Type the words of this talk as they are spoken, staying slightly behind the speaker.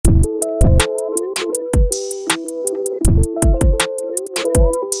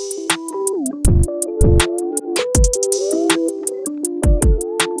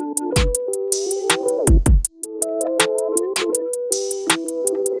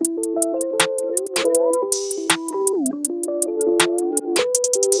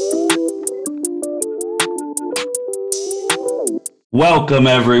Welcome,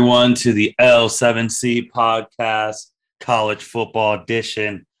 everyone, to the L7C podcast, college football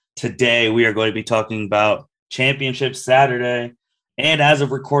edition. Today, we are going to be talking about Championship Saturday. And as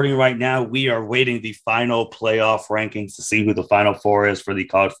of recording right now, we are waiting the final playoff rankings to see who the final four is for the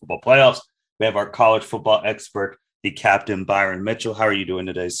college football playoffs. We have our college football expert, the captain, Byron Mitchell. How are you doing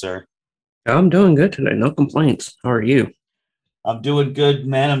today, sir? I'm doing good today. No complaints. How are you? I'm doing good,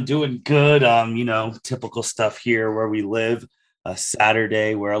 man. I'm doing good. Typical stuff here where we live. A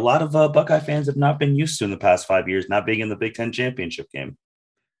Saturday where a lot of Buckeye fans have not been used to in the past 5 years, not being in the Big Ten championship game.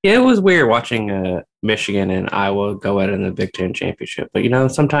 Yeah, it was weird watching Michigan and Iowa go at it in the Big Ten championship. But,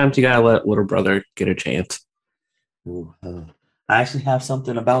 sometimes you got to let little brother get a chance. Ooh, I actually have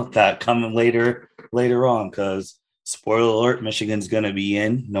something about that coming later on because spoiler alert, Michigan's going to be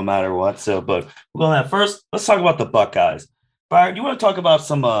in no matter what. So, but we're going to first, let's talk about the Buckeyes. Byron, you want to talk about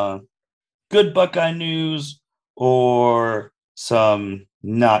some good Buckeye news or some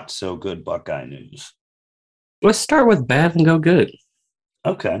not so good Buckeye news? Let's start with bad and go good.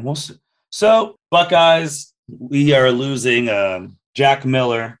 Okay, well, so Buckeyes, we are losing Jack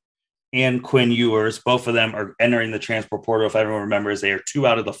Miller and Quinn Ewers. Both of them are entering the transfer portal. If everyone remembers, they are two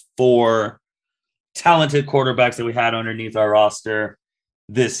out of the four talented quarterbacks that we had underneath our roster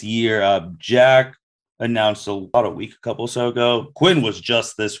this year. Jack announced about a couple so ago. Quinn was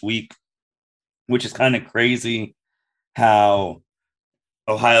just this week, which is kind of crazy how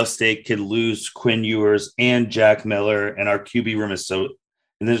Ohio State could lose Quinn Ewers and Jack Miller, and our QB room is so.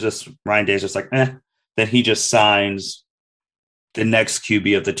 And there's just Ryan Day's just like, then he just signs the next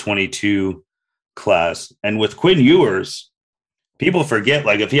QB of the 22 class. And with Quinn Ewers, people forget,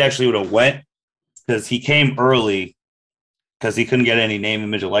 like, if he actually would have went, because he came early because he couldn't get any name,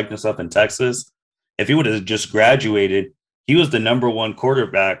 image, or likeness up in Texas. If he would have just graduated, he was the number one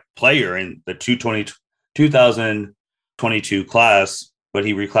quarterback player in the 2022 class, but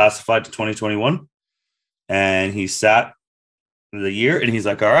he reclassified to 2021, and he sat the year, and he's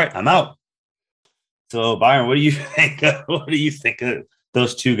like, all right, I'm out. So, Byron, what do you think? What do you think of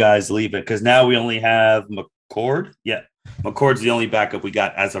those two guys leaving? Because now we only have McCord. Yeah, McCord's the only backup we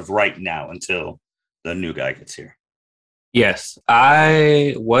got as of right now until the new guy gets here. Yes,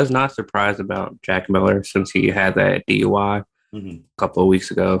 I was not surprised about Jack Miller since he had that DUI a couple of weeks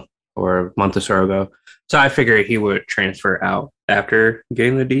ago or a month or so ago. So I figured he would transfer out after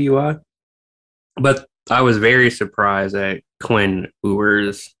getting the DUI. But I was very surprised that Quinn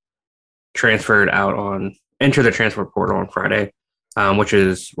Ewers entered the transfer portal on Friday, which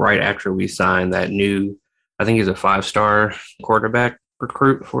is right after we signed that new, I think he's a 5-star quarterback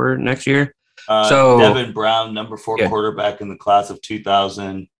recruit for next year. Devin Brown, number 4 quarterback in the class of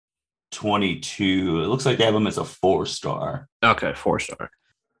 2022. It looks like they have him as a 4-star. Okay, 4-star.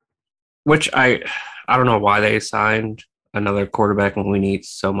 Which I don't know why they signed another quarterback when we need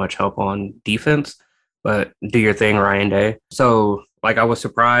so much help on defense, but do your thing, Ryan Day. So, I was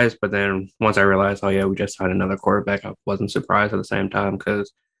surprised, but then once I realized, we just signed another quarterback, I wasn't surprised at the same time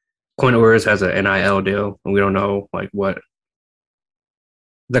because Quinn Ewers has an NIL deal, and we don't know, what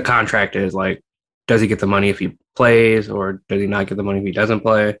the contract is. Does he get the money if he plays, or does he not get the money if he doesn't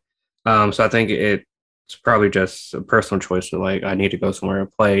play? So I think it's probably just a personal choice to, I need to go somewhere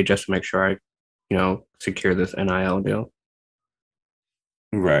and play just to make sure I, secure this NIL deal.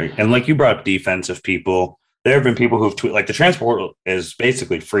 Right. And you brought up defensive people. There have been people who've tweeted, the transfer portal is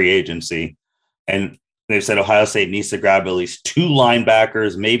basically free agency. And they've said Ohio State needs to grab at least 2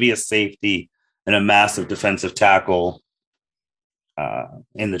 linebackers, maybe a safety, and a massive defensive tackle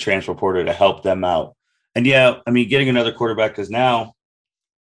in the transfer portal to help them out. And getting another quarterback, because now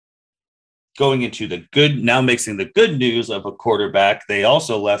going into mixing the good news of a quarterback, they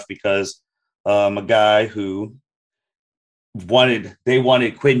also left because a guy who they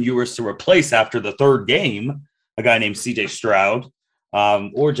wanted Quinn Ewers to replace after the third game, a guy named CJ Stroud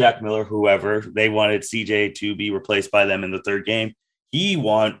or Jack Miller, whoever. They wanted CJ to be replaced by them in the third game. He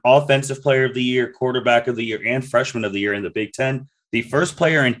won Offensive Player of the Year, Quarterback of the Year, and Freshman of the Year in the Big Ten, the first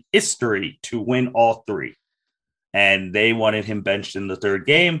player in history to win all 3. And they wanted him benched in the third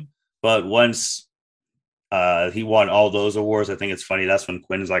game. But once he won all those awards, I think it's funny. That's when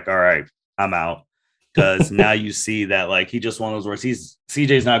Quinn's like, all right, I'm out. Because now you see that he just won those awards.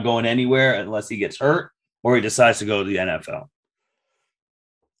 CJ's not going anywhere unless he gets hurt or he decides to go to the NFL.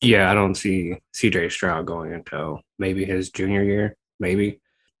 Yeah, I don't see CJ Stroud going until maybe his junior year. Maybe.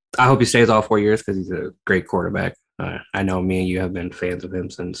 I hope he stays all 4 years because he's a great quarterback. I know me and you have been fans of him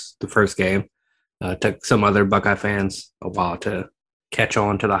since the first game. Took some other Buckeye fans a while to catch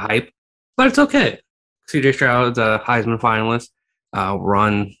on to the hype, but it's okay. CJ Stroud's a Heisman finalist.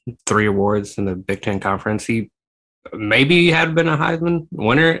 Run 3 awards in the Big Ten Conference. He maybe he had been a Heisman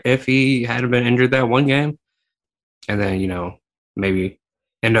winner if he hadn't been injured that one game. And then, maybe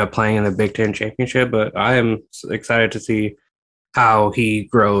end up playing in the Big Ten championship. But I am excited to see how he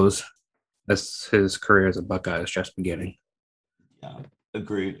grows as his career as a Buckeye is just beginning. Yeah,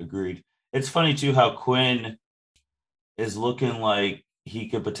 agreed. It's funny too how Quinn is looking like he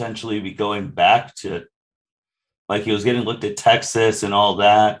could potentially be going back to, like, he was getting looked at Texas and all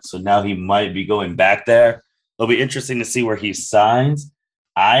that. So now he might be going back there. It'll be interesting to see where he signs.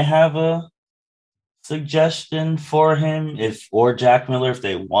 I have a suggestion for him or Jack Miller if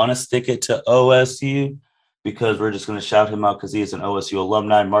they want to stick it to OSU, because we're just going to shout him out because he is an OSU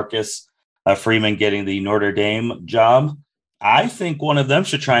alumni. Marcus Freeman getting the Notre Dame job. I think one of them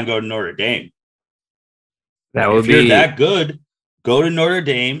should try and go to Notre Dame. If you're that good, go to Notre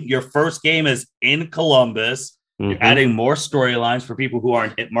Dame. Your first game is in Columbus. Mm-hmm. You're adding more storylines for people who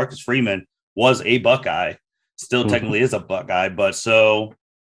aren't hit. Marcus Freeman was a Buckeye, still technically is a Buckeye, but so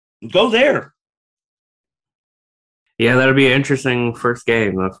go there. Yeah, that'll be an interesting first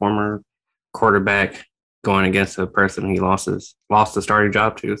game. A former quarterback going against a person he lost the starting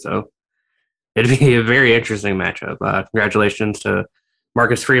job to. So it'd be a very interesting matchup. Congratulations to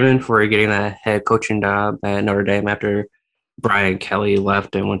Marcus Freeman for getting that head coaching job at Notre Dame after Brian Kelly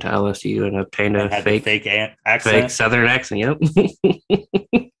left and went to LSU and obtained a fake Southern accent. Yep.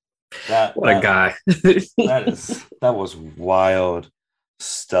 What a guy. that was wild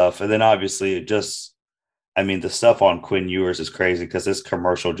stuff. And then obviously the stuff on Quinn Ewers is crazy because this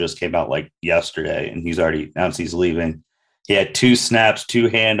commercial just came out like yesterday and he's already announced he's leaving. He had 2 snaps, 2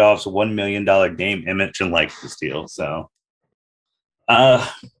 handoffs, $1 million name, image, and likeness deal. So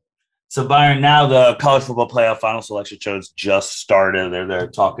Byron, now the college football playoff final selection shows just started. They're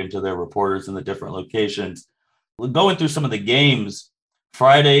talking to their reporters in the different locations. We're going through some of the games.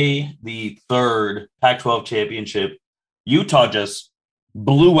 Friday, the 3rd, Pac-12 championship, Utah just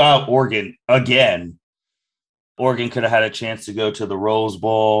blew out Oregon again. Oregon could have had a chance to go to the Rose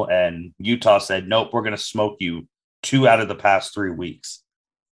Bowl, and Utah said, nope, we're going to smoke you 2 out of the past 3 weeks.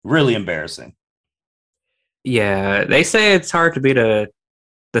 Really embarrassing. Yeah, they say it's hard to beat the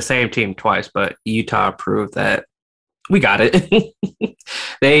same team twice, but Utah proved that we got it.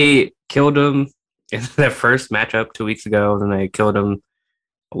 They killed them in their first matchup 2 weeks ago, and then they killed them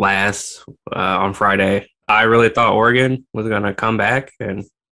on Friday. I really thought Oregon was going to come back with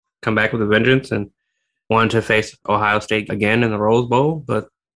a vengeance and wanted to face Ohio State again in the Rose Bowl, but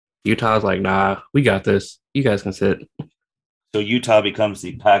Utah's like, nah, we got this. You guys can sit. So Utah becomes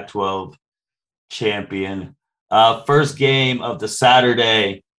the Pac-12 champion. First game of the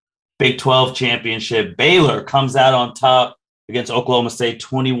Saturday Big 12 championship. Baylor comes out on top against Oklahoma State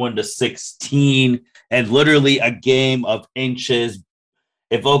 21-16, and literally a game of inches.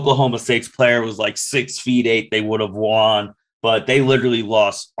 If Oklahoma State's player was like 6'8", they would have won, but they literally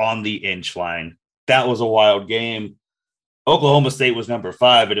lost on the inch line. That was a wild game. Oklahoma State was number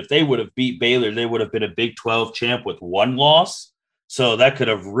 5, and if they would have beat Baylor, they would have been a Big 12 champ with 1 loss. So that could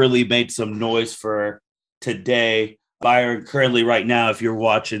have really made some noise for today. Byron, currently right now, if you're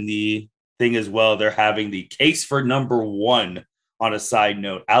watching the thing as well, they're having the case for number 1 on a side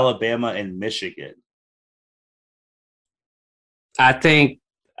note, Alabama and Michigan. I think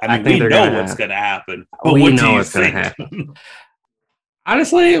we know what's going to happen. But we know what's going to happen.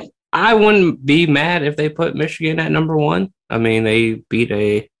 Honestly, I wouldn't be mad if they put Michigan at number 1. I mean, they beat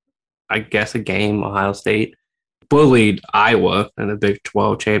a game. Ohio State bullied Iowa in the Big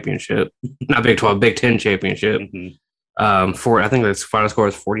 12 championship. Not Big 12, Big 10 championship. Mm-hmm. I think the final score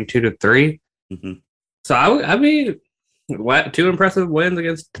was 42-3. Mm-hmm. So, I mean, 2 impressive wins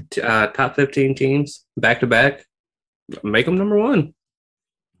against top 15 teams back-to-back. Make them number 1.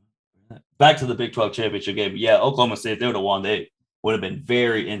 Back to the Big 12 championship game. Yeah, Oklahoma State, if they would have won, they would have been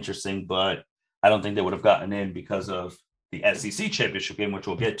very interesting, but I don't think they would have gotten in because of the SEC championship game, which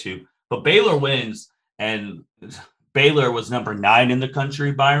we'll get to. But Baylor wins, and Baylor was number 9 in the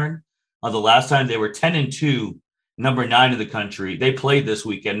country, Byron. The last time they were 10-2, number 9 in the country. They played this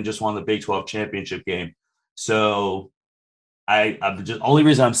weekend and just won the Big 12 championship game. So I'm just only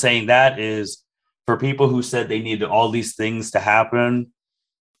reason I'm saying that is for people who said they needed all these things to happen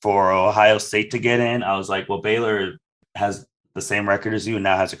for Ohio State to get in. I was like, well, Baylor has the same record as you and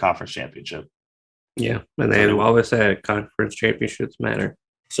now has a conference championship. Yeah, and they've always said conference championships matter.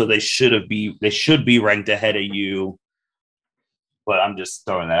 So they should be ranked ahead of you. But I'm just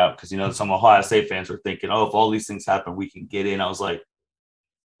throwing that out because, some Ohio State fans were thinking, oh, if all these things happen, we can get in. I was like,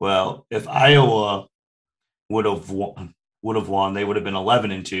 well, if Iowa would have won, they would have been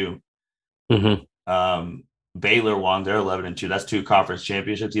 11-2. Mm-hmm. Baylor won. They're 11-2. That's 2 conference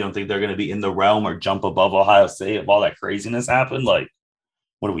championships. You don't think they're going to be in the realm or jump above Ohio State if all that craziness happened? Like,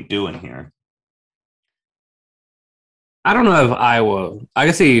 what are we doing here? I don't know if Iowa. I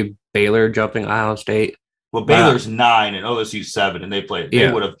can see Baylor jumping Ohio State. Well, Baylor's 9 and OSU's 7, and they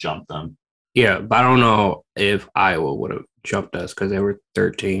Yeah. would have jumped them. Yeah, but I don't know if Iowa would have jumped us because they were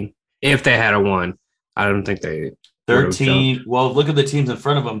 13. If they had a 1, I don't think they 13. Well, look at the teams in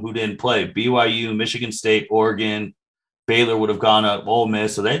front of them who didn't play. BYU, Michigan State, Oregon. Baylor would have gone up, Ole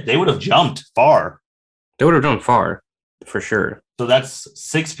Miss. So they would have jumped far. They would have done far, for sure. So that's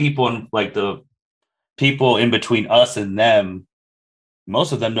 6 people, and like the people in between us and them,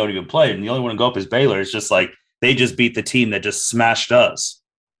 most of them don't even play. And the only one to go up is Baylor. It's just like they just beat the team that just smashed us.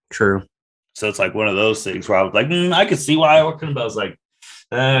 True. So it's like one of those things where I was like, I could see why I worked, but I was like,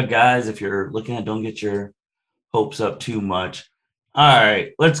 guys, if you're looking at, don't get your hopes up too much. All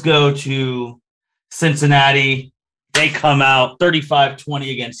right, let's go to Cincinnati. They come out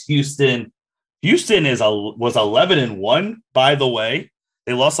 35-20 against Houston. Houston was 11-1, by the way.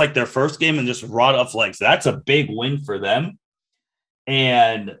 They lost like their first game and just brought up like, so that's a big win for them.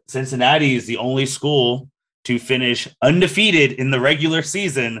 And Cincinnati is the only school to finish undefeated in the regular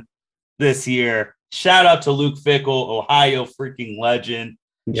season this year. Shout out to Luke Fickell, Ohio freaking legend.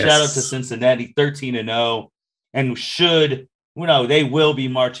 Yes. Shout out to Cincinnati, 13-0. And they will be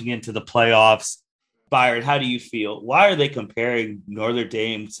marching into the playoffs. Byron, how do you feel? Why are they comparing Notre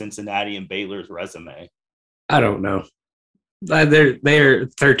Dame, Cincinnati, and Baylor's resume? I don't know. They're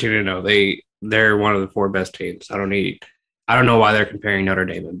 13-0. They're one of the 4 best teams. I don't know why they're comparing Notre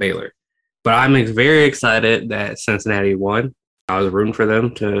Dame and Baylor. But I'm very excited that Cincinnati won. I was rooting for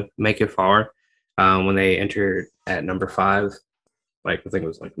them to make it far when they entered at number 5, I think it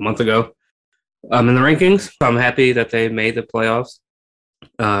was like a month ago. In the rankings, so I'm happy that they made the playoffs.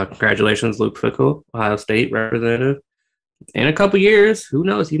 Congratulations, Luke Fickell, Ohio State representative. In a couple years, who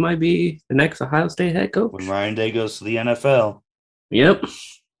knows? He might be the next Ohio State head coach. When Ryan Day goes to the NFL. Yep.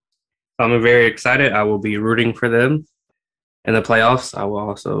 I'm very excited. I will be rooting for them in the playoffs. I will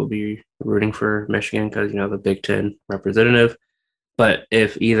also be rooting for Michigan because, the Big Ten representative. But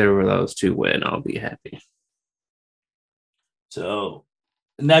if either of those 2 win, I'll be happy. So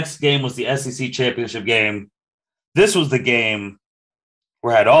the next game was the SEC championship game. This was the game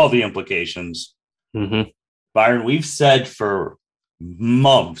where it had all the implications. Mm-hmm. Byron, we've said for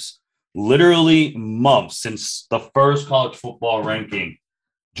months, literally months, since the first college football ranking,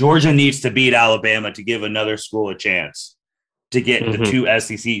 Georgia needs to beat Alabama to give another school a chance to get the 2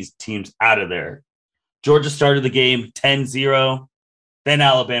 SEC teams out of there. Georgia started the game 10-0. Then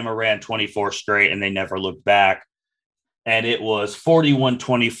Alabama ran 24 straight, and they never looked back. And it was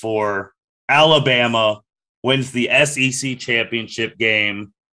 41-24. Alabama wins the SEC championship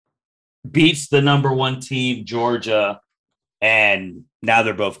game, beats the number 1 team, Georgia, and now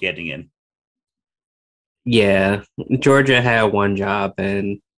they're both getting in. Yeah, Georgia had one job,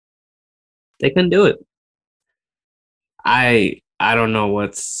 and they couldn't do it. I don't know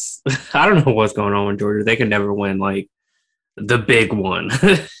what's going on with Georgia. They can never win like the big one.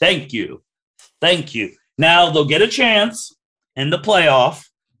 Thank you. Now they'll get a chance in the playoff.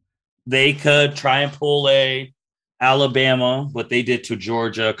 They could try and pull a Alabama, what they did to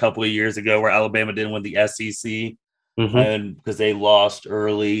Georgia a couple of years ago, where Alabama didn't win the SEC, and because they lost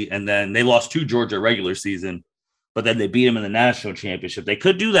early, and then they lost to Georgia regular season, but then they beat them in the national championship. They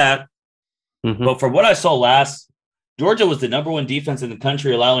could do that, but from what I saw last, Georgia was the number 1 defense in the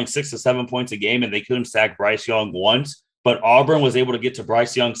country, allowing 6 to 7 points a game, and they couldn't sack Bryce Young once. But Auburn was able to get to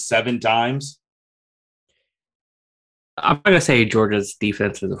Bryce Young 7 times. I'm not going to say Georgia's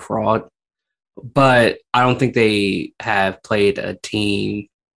defense is a fraud, but I don't think they have played a team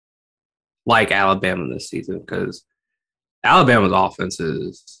like Alabama this season because Alabama's offense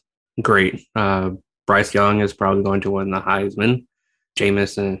is great. Bryce Young is probably going to win the Heisman.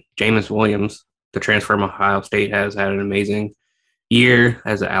 Jameis Williams, the transfer from Ohio State, has had an amazing year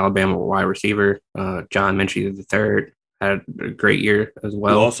as an Alabama wide receiver. John Minchie III had a great year as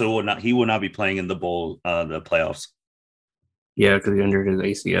well. He will not be playing in the bowl, the playoffs. Yeah, because he injured his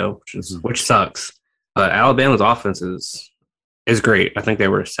ACL, which sucks. Alabama's offense is great. I think they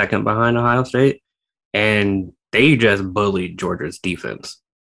were 2nd behind Ohio State, and they just bullied Georgia's defense.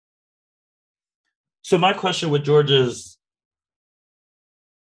 So my question with Georgia's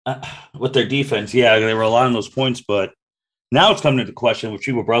with their defense, yeah, they were allowing those points, but now it's coming into question with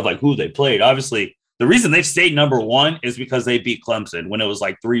people brought like who they played. Obviously, the reason they've stayed number 1 is because they beat Clemson when it was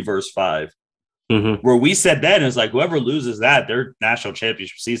like 3-5. Where we said then is like whoever loses that, their national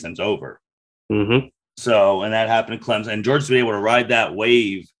championship season's over. So, and that happened to Clemson, and Georgia's been able to ride that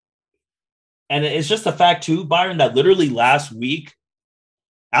wave. And it's just the fact, too, Byron, that literally last week,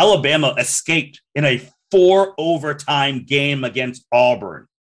 Alabama escaped in a 4 overtime game against Auburn.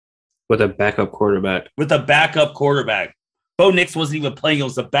 With a backup quarterback. Bo Nix wasn't even playing. It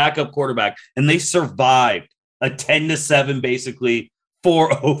was a backup quarterback. And they survived a 10-7, basically,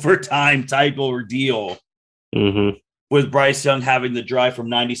 4 overtime type ordeal. Mm-hmm. With Bryce Young having the drive from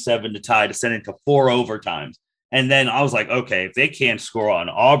 97 to tie to send it to 4 overtimes. And then I was like, okay, if they can't score on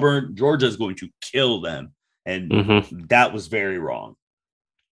Auburn, Georgia is going to kill them. And that was very wrong.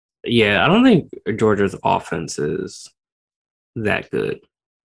 Yeah, I don't think Georgia's offense is that good.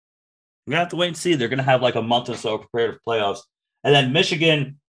 We're going to have to wait and see. They're going to have like a month or so prepared for playoffs. And then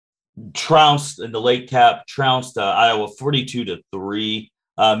Michigan trounced in the late cap, Iowa 42-3.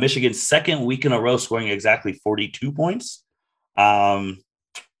 Michigan's second week in a row scoring exactly 42 points. So,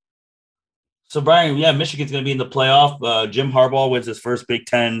 Brian, yeah, Michigan's going to be in the playoff. Jim Harbaugh wins his first Big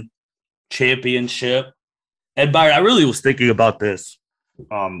Ten championship. And, Byron, I really was thinking about this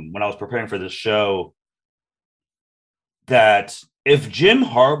when I was preparing for this show, that if Jim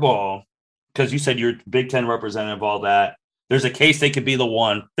Harbaugh, because you said you're Big Ten representative, all that, there's a case they could be the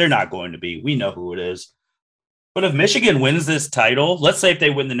one. They're not going to be. We know who it is. But if Michigan wins this title, let's say if they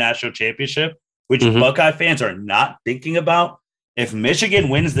win the national championship, which Buckeye fans are not thinking about, if Michigan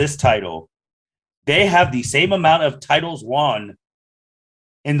wins this title, they have the same amount of titles won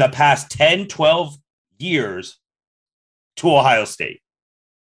in the past 10, 12 years to Ohio State.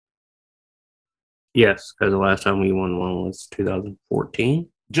 Yes, because the last time we won one was 2014.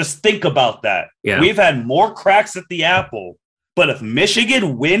 Just think about that. Yeah. We've had more cracks at the apple, but if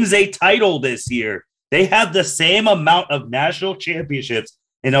Michigan wins a title this year, they have the same amount of national championships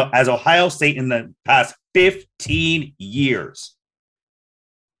as Ohio State in the past 15 years.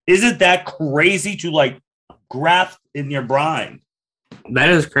 Isn't that crazy to like grasp in your brain? That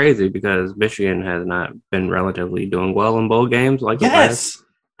is crazy because Michigan has not been relatively doing well in bowl games like the last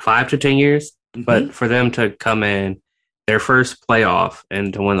 5 to 10 years. But for them to come in their first playoff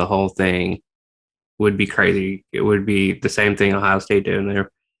and to win the whole thing would be crazy. It would be the same thing Ohio State did in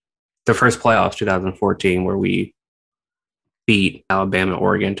the first playoffs, 2014, where we beat Alabama,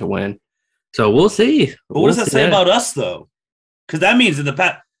 Oregon to win. So we'll see. But what does that say about us, though? Because that means in the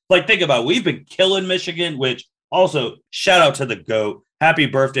past, like, think about it. We've been killing Michigan, which also shout out to the GOAT. Happy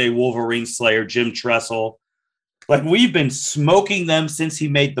birthday, Wolverine Slayer, Jim Tressel. Like, we've been smoking them since he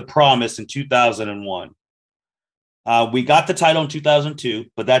made the promise in 2001. We got the title in 2002,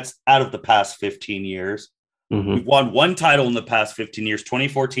 but that's out of the past 15 years. We've won one title in the past 15 years,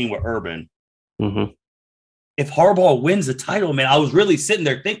 2014 with Urban. If Harbaugh wins the title, man, I was really sitting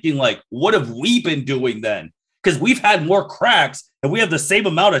there thinking, like, what have we been doing then? Because we've had more cracks and we have the same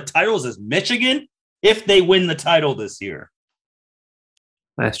amount of titles as Michigan if they win the title this year.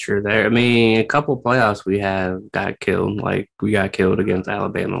 That's true there. I mean, a couple of playoffs we have got killed. Like, we got killed against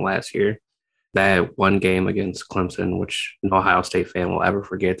Alabama last year. That one game against Clemson, which no Ohio State fan will ever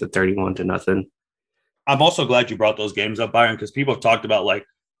forget, the 31-0. I'm also glad you brought those games up, Byron, because people have talked about, like,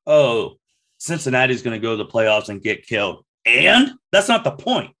 oh, Cincinnati's going to go to the playoffs and get killed. And that's not the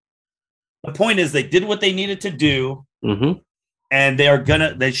point. The point is they did what they needed to do, and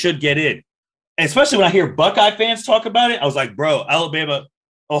they should get in. Especially when I hear Buckeye fans talk about it, I was like, bro, Alabama,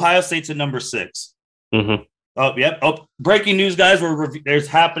 Ohio State's at number 6. Oh, yep. Oh, breaking news, guys. There's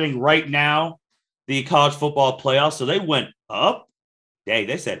happening right now, the college football playoffs. So they went up. Dang,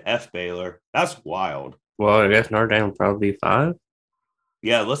 they said F Baylor. That's wild. Well, I guess Notre Dame will probably be 5.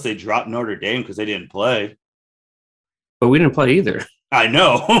 Yeah, unless they dropped Notre Dame because they didn't play. But we didn't play either. I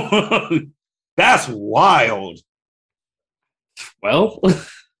know. That's wild. Well,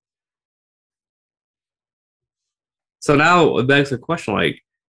 so now it begs the question, like,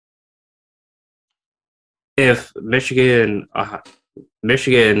 if Michigan,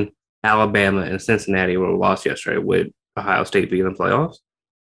 Alabama, and Cincinnati would have lost yesterday, would Ohio State be in the playoffs?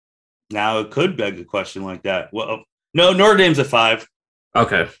 Now it could beg a question like that. Well, no, Notre Dame's at 5.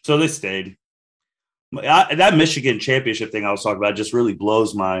 Okay. So they stayed. That Michigan championship thing I was talking about just really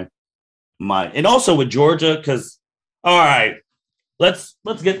blows my mind. And also with Georgia, because, all right, let's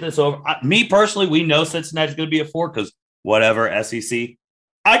get this over. Me personally, we know Cincinnati's going to be at 4 because whatever, SEC.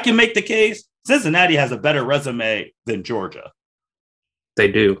 I can make the case Cincinnati has a better resume than Georgia.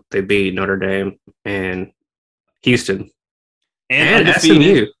 They do. They beat Notre Dame and Houston. And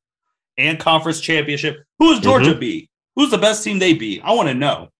SMU. And conference championship. Who does Georgia beat? Who's the best team they beat? I want to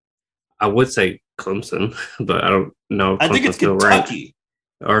know. I would say Clemson, but I don't know. I think it's Kentucky.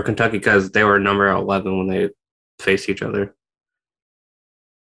 Or Kentucky because they were number 11 when they faced each other.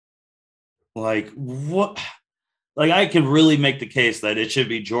 Like, what? like I could really make the case that it should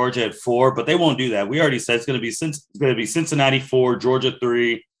be Georgia at 4, but they won't do that. We already said it's going to be Cincinnati 4, Georgia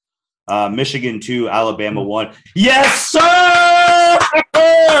 3, Michigan 2, Alabama 1. Yes, sir.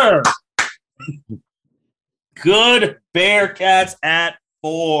 Good Bearcats at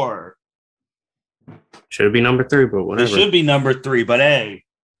 4. Should be number 3, but whatever. It should be number 3, but hey.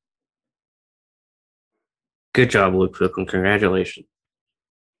 Good job, Luke Ficklen. Congratulations.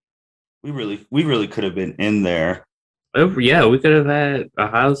 We really could have been in there. Oh, yeah, we could have had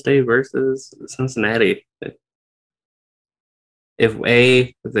Ohio State versus Cincinnati. If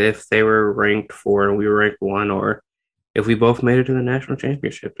they were ranked 4 and we were ranked 1, or if we both made it to the national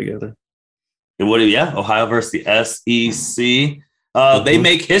championship together. And Ohio versus the SEC. They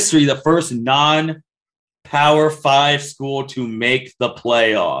make history, the first non-Power 5 school to make the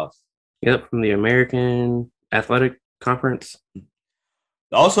playoff. Yep, from the American Athletic Conference.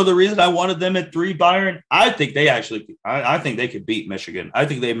 Also, the reason I wanted them at 3, Byron, I think they could beat Michigan. I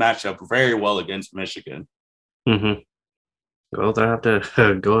think they match up very well against Michigan. Mm-hmm. Well, they'll have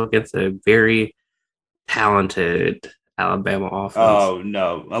to go against a very talented Alabama offense. Oh,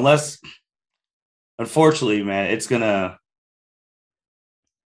 no. Unfortunately, man,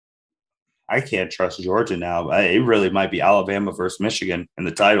 I can't trust Georgia now. It really might be Alabama versus Michigan in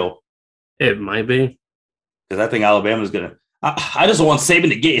the title. It might be. Because I think Alabama's going to. I just want Saban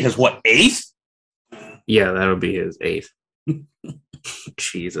to get his, 8th? Yeah, that'll be his 8th.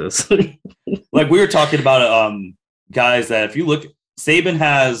 Jesus. Like we were talking about guys that if you look, Saban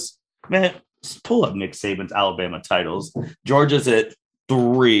has, man, pull up Nick Saban's Alabama titles. Georgia's at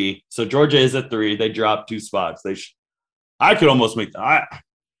 3. So Georgia is at 3. They dropped 2 spots. I could almost make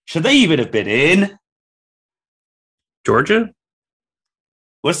should they even have been in? Georgia?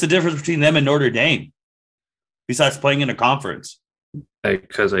 What's the difference between them and Notre Dame? Besides playing in a conference.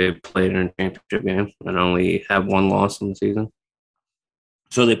 Because they played in a championship game and only have 1 loss in the season.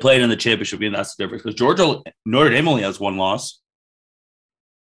 So they played in the championship game. That's the difference. Because Notre Dame only has 1 loss.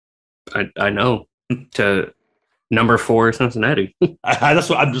 I know. To number 4 Cincinnati. That's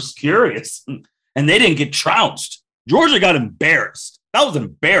what I'm just curious. And they didn't get trounced. Georgia got embarrassed. That was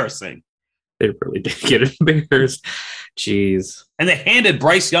embarrassing. They really did get embarrassed. Jeez. And they handed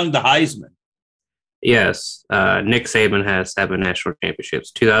Bryce Young the Heisman. Yes. Nick Saban has 7 national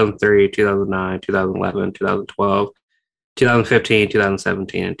championships. 2003, 2009, 2011, 2012, 2015,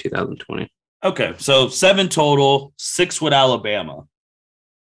 2017, and 2020. Okay, so 7 total, 6 with Alabama.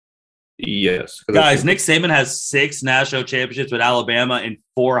 Yes. Guys, Nick Saban has 6 national championships with Alabama and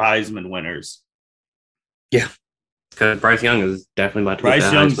 4 Heisman winners. Yeah. Because Bryce Young is definitely about to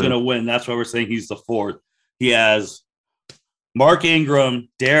Bryce Young's going to win. That's why we're saying he's the 4th. He has Mark Ingram,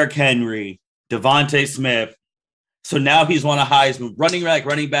 Derrick Henry, Devontae Smith. So now he's won a Heisman.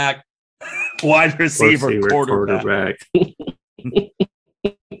 Running back, wide receiver, quarterback.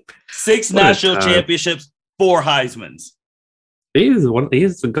 6 national championships, 4 Heismans. He's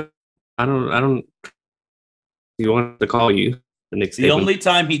a good. I don't. He wants to call you the Nick Saban. The only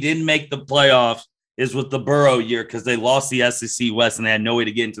time he didn't make the playoffs is with the Burrow year because they lost the SEC West and they had no way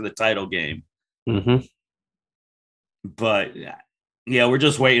to get into the title game. Mm-hmm. But yeah, we're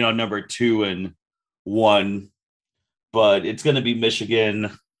just waiting on number 2 and 1. But it's going to be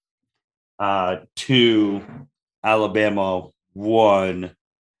Michigan 2, Alabama 1.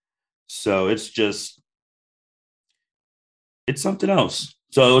 So it's something else.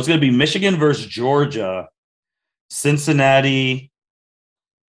 So it's going to be Michigan versus Georgia, Cincinnati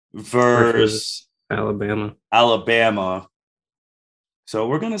versus Alabama. So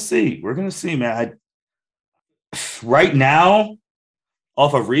we're going to see. We're going to see, man. Right now,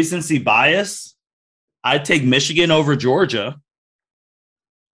 off of recency bias, I'd take Michigan over Georgia.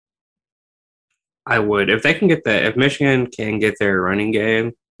 I would. If Michigan can get their running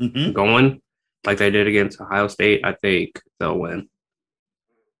game going like they did against Ohio State, I think they'll win.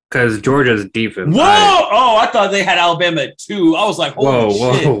 Because Georgia's defense. I thought they had Alabama at 2. I was like,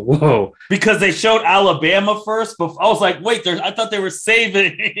 holy shit. Whoa. Because they showed Alabama first, but I was like, wait, I thought they were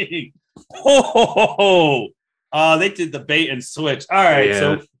saving. They did the bait and switch. All right, yeah.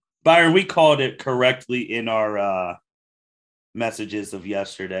 So Byron, we called it correctly in our messages of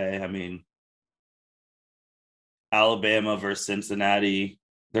yesterday. I mean, Alabama versus Cincinnati.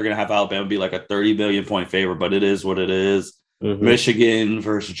 They're going to have Alabama be like a 30 million point favorite, but it is what it is. Mm-hmm. Michigan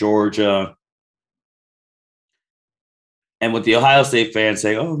versus Georgia. And with the Ohio State fans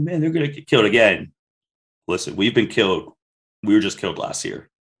saying, oh, man, they're going to get killed again. Listen, we've been killed. We were just killed last year.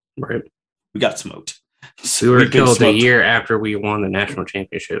 Right. We got smoked. We were killed a year after we won the national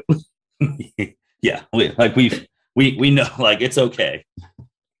championship. Yeah. We know, like, it's okay.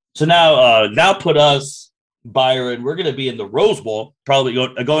 So now put us Byron, we're going to be in the Rose Bowl, probably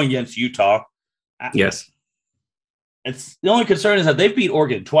going against Utah. Yes. It's the only concern is that they beat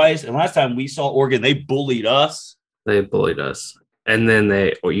Oregon twice, and last time we saw Oregon, they bullied us. They bullied us, and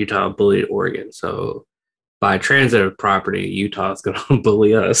then Utah bullied Oregon. So by transitive property, Utah's going to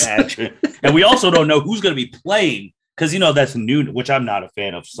bully us. And we also don't know who's going to be playing because that's new, which I'm not a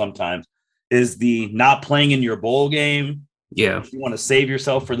fan of. Sometimes is the not playing in your bowl game. Yeah, you want to save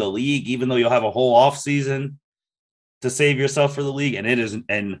yourself for the league, even though you'll have a whole off season to save yourself for the league, and it isn't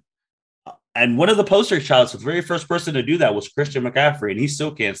and one of the poster childs, the very first person to do that was Christian McCaffrey, and he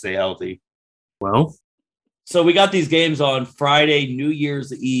still can't stay healthy. Well, so we got these games on Friday, New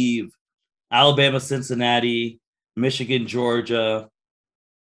Year's Eve, Alabama, Cincinnati, Michigan, Georgia.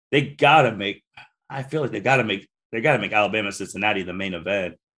 I feel like they gotta make Alabama, Cincinnati the main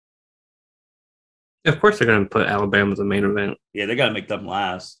event. Of course they're going to put Alabama as the main event. Yeah, they got to make them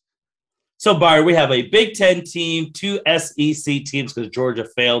last. So, Byron, we have a Big Ten team, 2 SEC teams because Georgia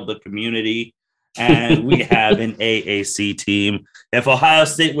failed the community, and we have an AAC team. If Ohio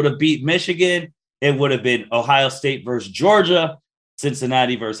State would have beat Michigan, it would have been Ohio State versus Georgia,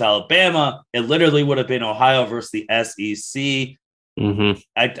 Cincinnati versus Alabama. It literally would have been Ohio versus the SEC. Mm-hmm.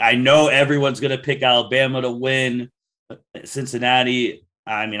 I know everyone's going to pick Alabama to win. Cincinnati,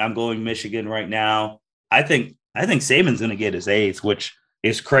 I'm going Michigan right now. I think Saban's going to get his 8th, which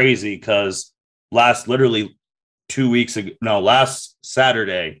is crazy because last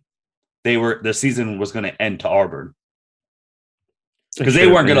Saturday, the season was going to end to Auburn because they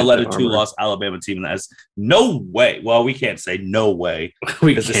weren't going to let a 2-loss Alabama team. That's no way. Well, we can't say no way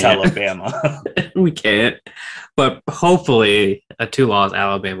because it's Alabama. We can't. But hopefully, a 2-loss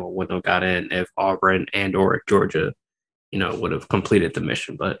Alabama wouldn't have got in if Auburn and or Georgia, would have completed the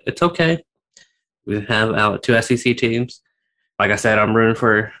mission. But it's okay. We have 2 SEC teams. Like I said, I'm rooting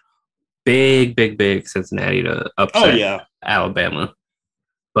for big Cincinnati to upset Alabama.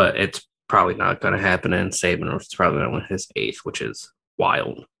 But it's probably not going to happen, and Saban is probably going to win his 8th, which is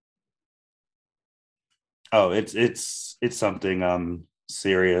wild. Oh, it's something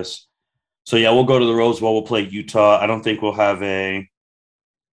serious. So, yeah, we'll go to the Rose Bowl. We'll play Utah. I don't think we'll have a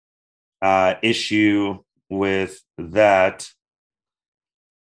issue with that.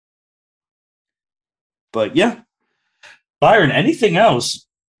 But, yeah. Byron, anything else?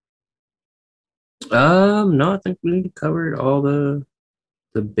 No, I think we covered all the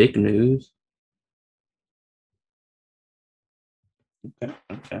big news.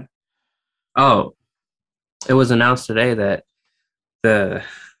 Okay. Oh, it was announced today that the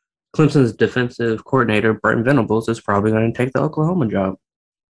Clemson's defensive coordinator, Brent Venables, is probably going to take the Oklahoma job.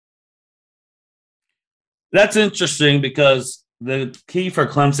 That's interesting because the key for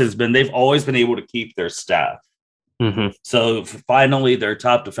Clemson has been they've always been able to keep their staff. Mm-hmm. So finally, their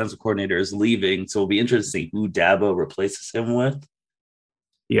top defensive coordinator is leaving. So it'll be interesting who Dabo replaces him with.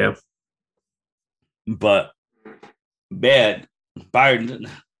 Yeah. But, man, Byron,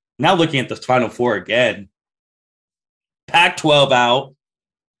 now looking at the Final Four again, Pac-12 out,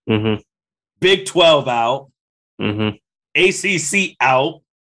 mm-hmm. Big 12 out, mm-hmm. ACC out.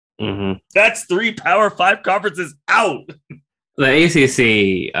 Mm-hmm. That's 3 Power 5 conferences out. The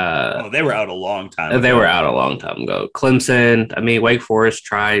ACC, they were out a long time ago. They were out a long time ago. Clemson, Wake Forest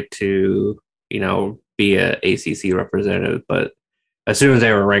tried to, be a ACC representative, but as soon as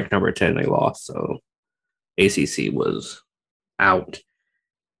they were ranked number 10, they lost. So ACC was out.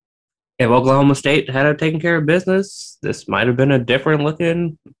 If Oklahoma State had taken care of business, this might have been a different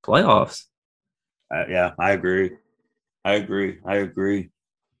looking playoffs. Yeah, I agree.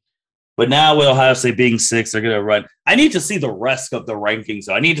 But now with Ohio State being 6, they're going to run. I need to see the rest of the rankings.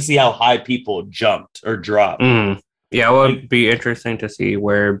 So I need to see how high people jumped or dropped. Yeah, it would be interesting to see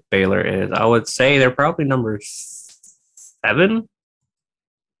where Baylor is. I would say they're probably number 7.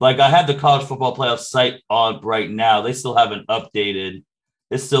 Like I had the college football playoff site on right now. They still haven't updated.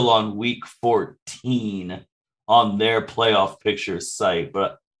 It's still on week 14 on their playoff pictures site.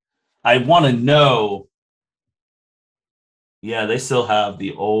 But I want to know. Yeah, they still have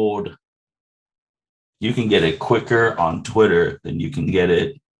the old. You can get it quicker on Twitter than you can get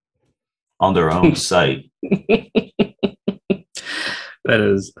it on their own site. That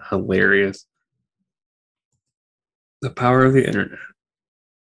is hilarious. The power of the internet.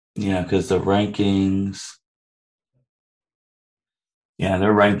 Yeah, because the rankings. Yeah,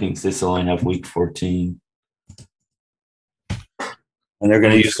 their rankings, they still only have week 14. And they're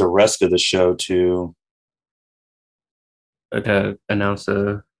going to use the rest of the show to announce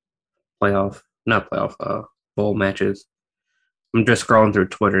the bowl matches. I'm just scrolling through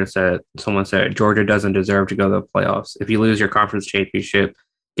Twitter and someone said Georgia doesn't deserve to go to the playoffs. If you lose your conference championship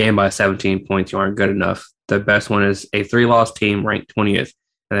game by 17 points, you aren't good enough. the best one is a 3-loss team ranked 20th,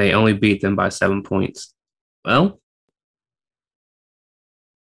 and they only beat them by 7 points. Well,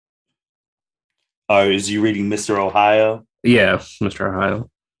 is you reading Mr. Ohio? yeah, Mr. Ohio.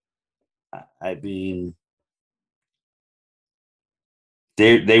 I mean,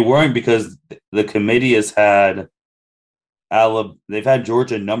 they weren't, because the committee has had they've had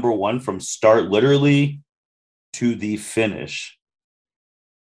Georgia number 1 from start literally to the finish.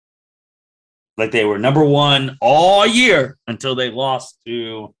 Like, they were number 1 all year until they lost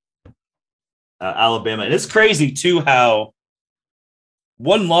to Alabama. And it's crazy too how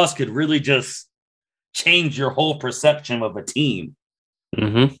one loss could really just change your whole perception of a team.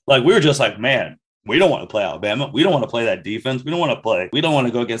 Mm-hmm. Like, we were just like, man, we don't want to play Alabama. We don't want to play that defense. We don't want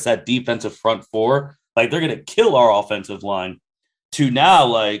to go against that defensive front four. Like, they're going to kill our offensive line. To now,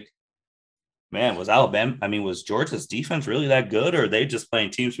 like, man, was Georgia's defense really that good, or are they just playing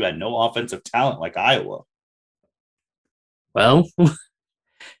teams who had no offensive talent like Iowa? Well,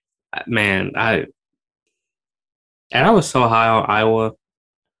 man, I was so high on Iowa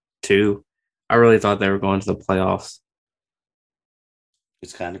too. I really thought they were going to the playoffs.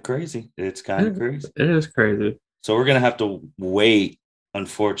 It's kind of crazy. It's kind of crazy. It is crazy. So we're going to have to wait,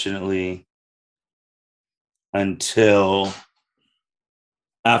 unfortunately, until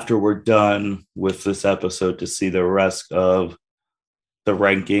after we're done with this episode to see the rest of the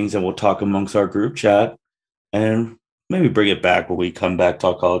rankings, and we'll talk amongst our group chat and maybe bring it back when we come back,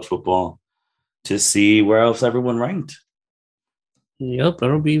 talk college football, to see where else everyone ranked. Yep,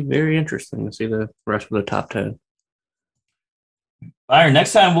 that'll be very interesting to see the rest of the top 10. Byron,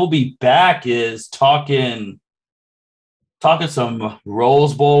 next time we'll be back is talking some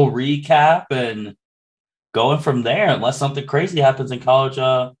Rose Bowl recap and going from there, unless something crazy happens in college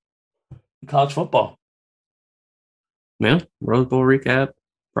football. Yeah, Rose Bowl recap.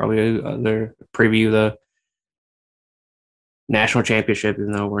 Probably their preview the national championship,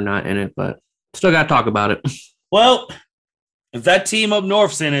 even though we're not in it, but still got to talk about it. Well, if that team up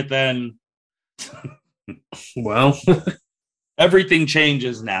north's in it, then well, everything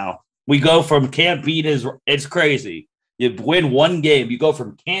changes now. We go from can't beat it's crazy. You win one game, you go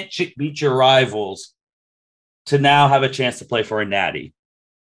from can't beat your rivals to now have a chance to play for a natty.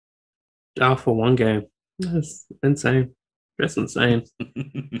 Oh, for one game. That's insane. That's insane.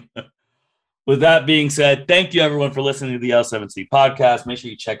 With that being said, thank you everyone for listening to the L7C podcast. Make sure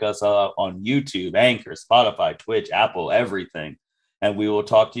you check us out on YouTube, Anchor, Spotify, Twitch, Apple, everything. And we will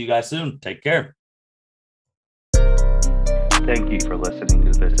talk to you guys soon. Take care. Thank you for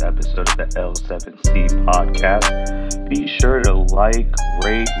listening to this episode of the L7C podcast. Be sure to like,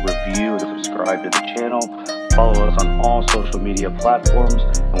 rate, review, and subscribe to the channel. Follow us on all social media platforms,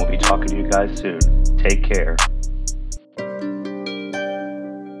 and we'll be talking to you guys soon. Take care.